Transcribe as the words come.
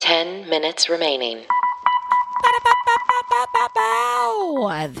10 minutes remaining.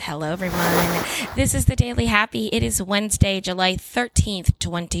 Hello, everyone. This is the Daily Happy. It is Wednesday, July 13th,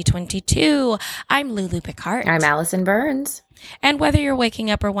 2022. I'm Lulu Picard. I'm Allison Burns. And whether you're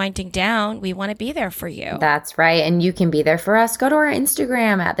waking up or winding down, we want to be there for you. That's right. And you can be there for us. Go to our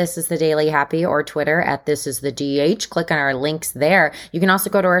Instagram at This Is The Daily Happy or Twitter at This Is The DH. Click on our links there. You can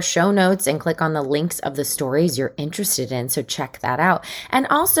also go to our show notes and click on the links of the stories you're interested in. So check that out. And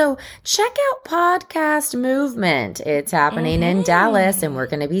also check out Podcast Movement. It's happening in Dallas and we're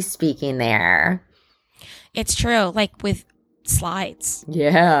going to be speaking there. It's true. Like with slides.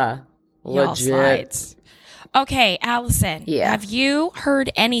 Yeah. Y'all slides. Okay, Allison, Yeah. Have you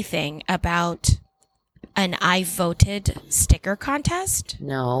heard anything about an I Voted sticker contest?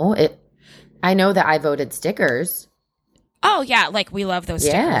 No, I know that I voted stickers. Oh, yeah, like we love those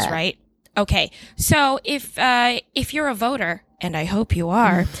stickers, Yeah. right? Okay, so if you're a voter, and I hope you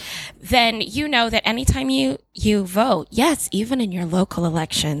are, then you know that anytime you vote, yes, even in your local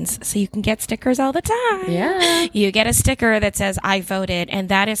elections, so you can get stickers all the time. Yeah. You get a sticker that says I voted, and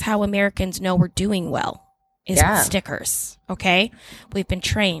that is how Americans know we're doing well. Is with stickers. Okay? We've been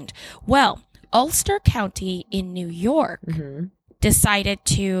trained. Well, Ulster County in New York decided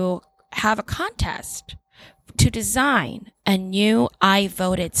to have a contest to design a new I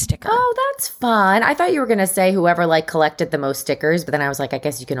Voted sticker. Oh, that's fun. I thought you were going to say whoever collected the most stickers, but then I was like, I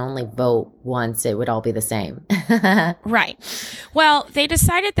guess you can only vote once. It would all be the same. Right. Well, they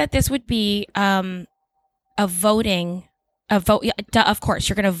decided that this would be a vote. Of course,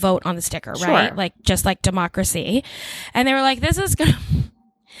 you're going to vote on the sticker, right? Sure. Like just like democracy. And they were like, this is going to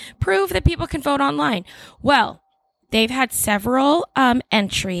prove that people can vote online. Well, they've had several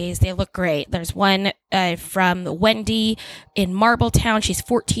entries. They look great. There's one from Wendy in Marbletown. She's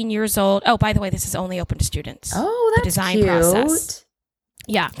 14 years old. Oh, by the way, this is only open to students. Oh, that's the design cute. process.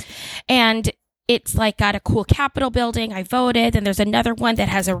 Yeah. And it's got a cool Capitol building. I voted. And there's another one that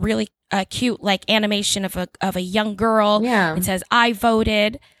has a really cute animation of a young girl. Yeah. It says, I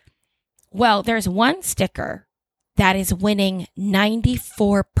voted. Well, there's one sticker that is winning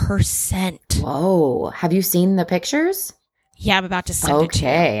 94%. Whoa. Have you seen the pictures? Yeah, I'm about to send it to you.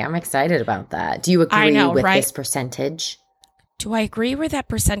 Okay. I'm excited about that. Do you agree with right? this percentage? Do I agree with that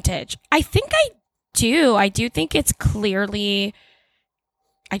percentage? I think I do. I do think it's clearly,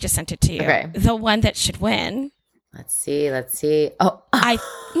 I just sent it to you. Okay. The one that should win. Let's see. Oh,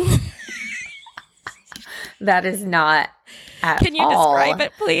 that is not at Can you all. describe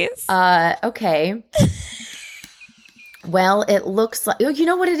it, please? Okay. Well, it looks like, you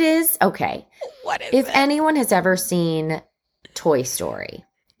know what it is? Okay. What is If it? anyone has ever seen Toy Story.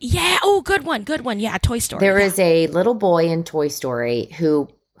 Yeah. Oh, good one. Good one. Yeah. Toy Story. There is a little boy in Toy Story who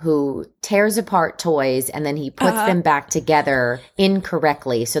tears apart toys and then he puts them back together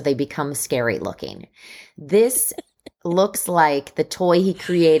incorrectly so they become scary looking. This looks like the toy he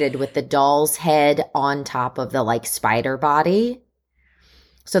created with the doll's head on top of the spider body.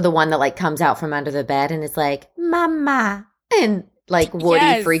 So the one that comes out from under the bed and is like, Mama. And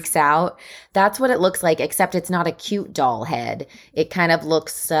Woody freaks out. That's what it looks like, except it's not a cute doll head. It kind of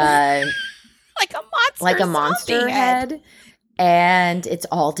looks like a monster head. And it's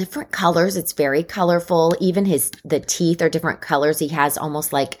all different colors. It's very colorful. Even the teeth are different colors. He has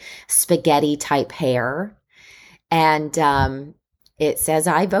almost like spaghetti type hair. And it says,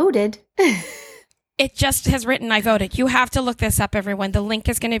 I voted. It just has written, I voted. You have to look this up, everyone. The link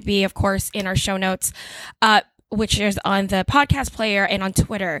is going to be, of course, in our show notes, which is on the podcast player and on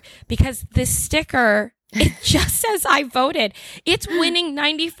Twitter, because this sticker, it just says, I voted. It's winning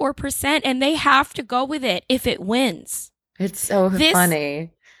 94%, and they have to go with it if it wins. It's so funny.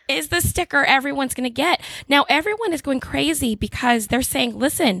 Is the sticker everyone's going to get. Now, everyone is going crazy because they're saying,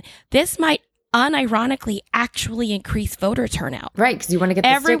 listen, this might unironically actually increase voter turnout. Right, because you want to get the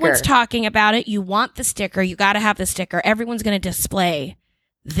Everyone's sticker. talking about it. You want the sticker. You got to have the sticker. Everyone's going to display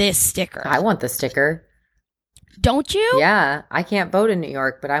this sticker. I want the sticker. Don't you? Yeah, I can't vote in New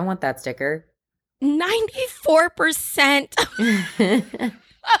York, but I want that sticker. 94% of the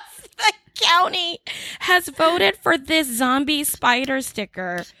county has voted for this zombie spider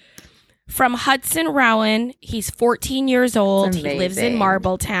sticker. From Hudson Rowan. He's 14 years old. He lives in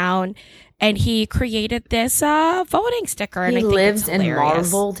Marbletown. And he created this voting sticker. And He I think lives it's in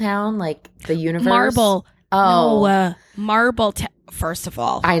hilarious. Marbletown, like the universe? Marble. Oh. No, Marbletown. First of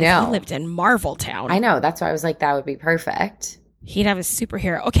all. I know. If he lived in Marbletown. I know. That's why I was like, that would be perfect. He'd have a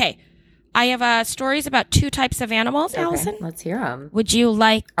superhero. Okay. I have stories about 2 types of animals, Allison. Okay, let's hear them. Would you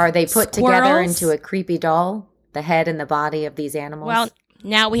like Are they put squirrels? together into a creepy doll? The head and the body of these animals? Well,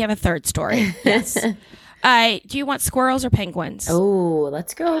 now we have a third story. Yes. Do you want squirrels or penguins? Oh,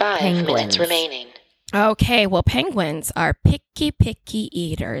 let's go 5 minutes remaining. Okay, well, penguins are picky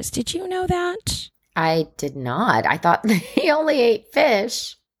eaters. Did you know that? I did not. I thought they only ate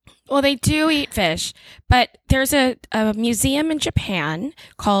fish. Well, they do eat fish, but there's a museum in Japan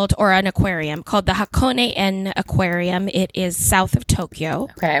or an aquarium called the Hakone-en Aquarium. It is south of Tokyo.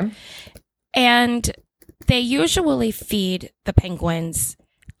 Okay. And they usually feed the penguins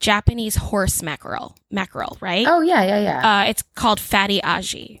Japanese horse mackerel, right? Oh, yeah. It's called fatty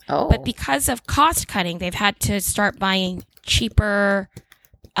aji. Oh. But because of cost cutting, they've had to start buying cheaper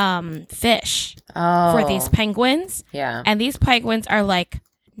fish for these penguins. Yeah. And these penguins are like,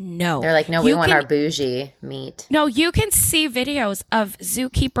 no. They're like, no, we want our bougie meat. No, you can see videos of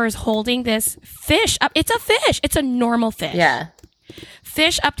zookeepers holding this fish up. It's a fish. It's a normal fish. Yeah.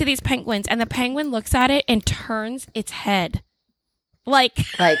 Fish up to these penguins, and the penguin looks at it and turns its head. Like,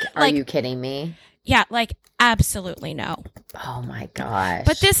 are you kidding me? Yeah, like, absolutely no. Oh my gosh.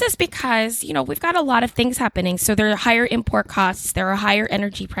 But this is because, we've got a lot of things happening. So there are higher import costs. There are higher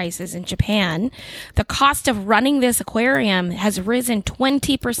energy prices in Japan. The cost of running this aquarium has risen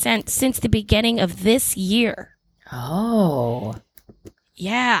 20% since the beginning of this year. Oh.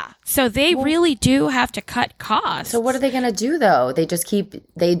 Yeah. So they really do have to cut costs. So what are they going to do though? They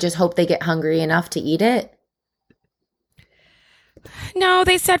just hope they get hungry enough to eat it? No,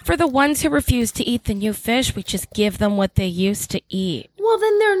 they said for the ones who refuse to eat the new fish, we just give them what they used to eat. Well,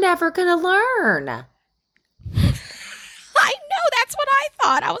 then they're never going to learn. I know, that's what I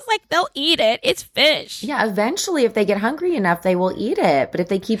thought. I was like, they'll eat it. It's fish. Yeah, eventually, if they get hungry enough, they will eat it. But if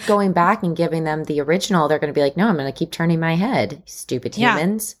they keep going back and giving them the original, they're going to be like, no, I'm going to keep turning my head. Stupid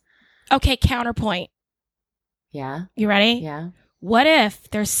humans. Okay, counterpoint. Yeah. You ready? Yeah. What if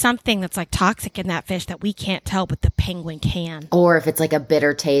there's something that's like toxic in that fish that we can't tell, but the penguin can? Or if it's like a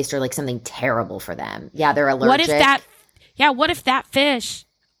bitter taste or like something terrible for them. Yeah, they're allergic. What if that fish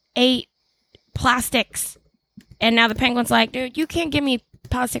ate plastics and now the penguin's like, dude, you can't give me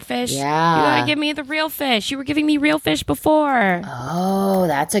plastic fish. Yeah. You gotta give me the real fish. You were giving me real fish before. Oh,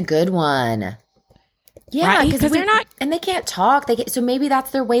 that's a good one. Yeah, because they're not, and they can't talk. So maybe that's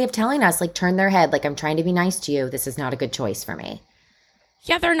their way of telling us, like, turn their head, like, I'm trying to be nice to you. This is not a good choice for me.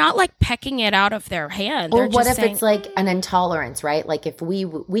 Yeah, they're not like pecking it out of their hand. Or what if it's like an intolerance, right? Like if we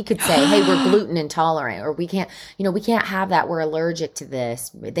could say, hey, we're gluten intolerant, or we can't have that. We're allergic to this.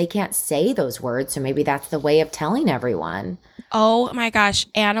 They can't say those words, so maybe that's the way of telling everyone. Oh my gosh,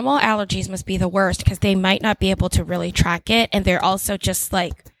 animal allergies must be the worst because they might not be able to really track it, and they're also just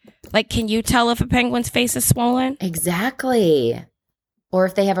like, can you tell if a penguin's face is swollen? Exactly. Or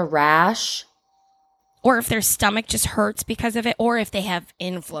if they have a rash. Or if their stomach just hurts because of it. Or if they have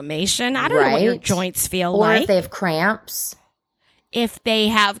inflammation. I don't know what your joints feel like. Or if they have cramps. If they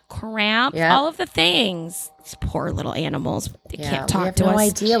have cramps. Yep. All of the things. These poor little animals. They can't talk to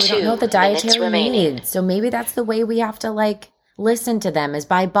us. We have no idea. We don't know the dietary needs. So maybe that's the way we have to listen to them is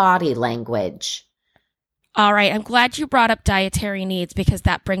by body language. All right. I'm glad you brought up dietary needs because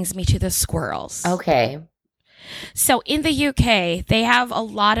that brings me to the squirrels. Okay. So in the UK, they have a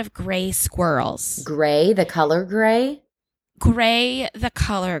lot of gray squirrels. Gray, the color gray? Gray, the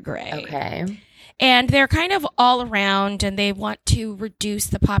color gray. Okay. And they're kind of all around and they want to reduce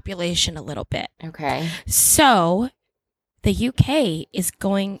the population a little bit. Okay. So the UK is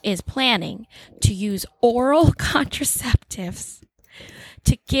planning to use oral contraceptives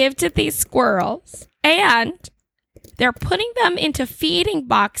to give to these squirrels, and they're putting them into feeding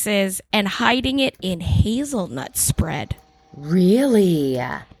boxes and hiding it in hazelnut spread. Really?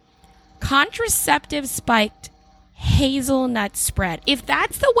 Contraceptive spiked hazelnut spread. If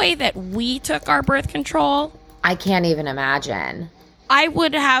that's the way that we took our birth control, I can't even imagine. I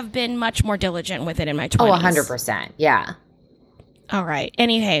would have been much more diligent with it in my 20s. Oh, 100%. Yeah. All right.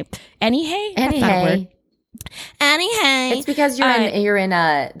 Any hay? It's because you're in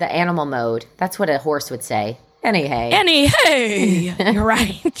the animal mode. That's what a horse would say. Any hay. You're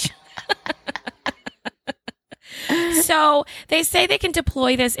right. So they say they can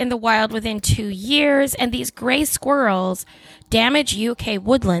deploy this in the wild within 2 years, and these gray squirrels damage UK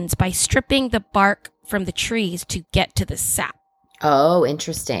woodlands by stripping the bark from the trees to get to the sap. Oh,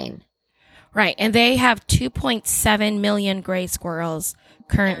 interesting. Right, and they have 2.7 million gray squirrels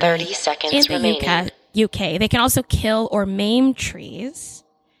currently 30 seconds in the remaining. UK. They can also kill or maim trees.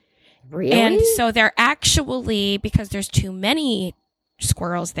 Really? And so they're actually, because there's too many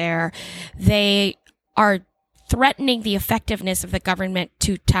squirrels there, they are threatening the effectiveness of the government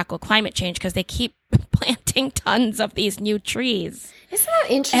to tackle climate change because they keep planting tons of these new trees. Isn't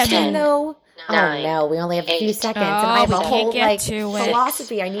that interesting, though? 9, Oh no, we only have a few 8. seconds, and Oh, I have we a can't whole get like to it.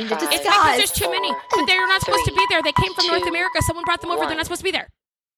 philosophy I need to It's discuss. It's because there's too many. But they're not supposed to be there. They came from North 2, America. Someone brought them over. They're 1. not supposed to be there.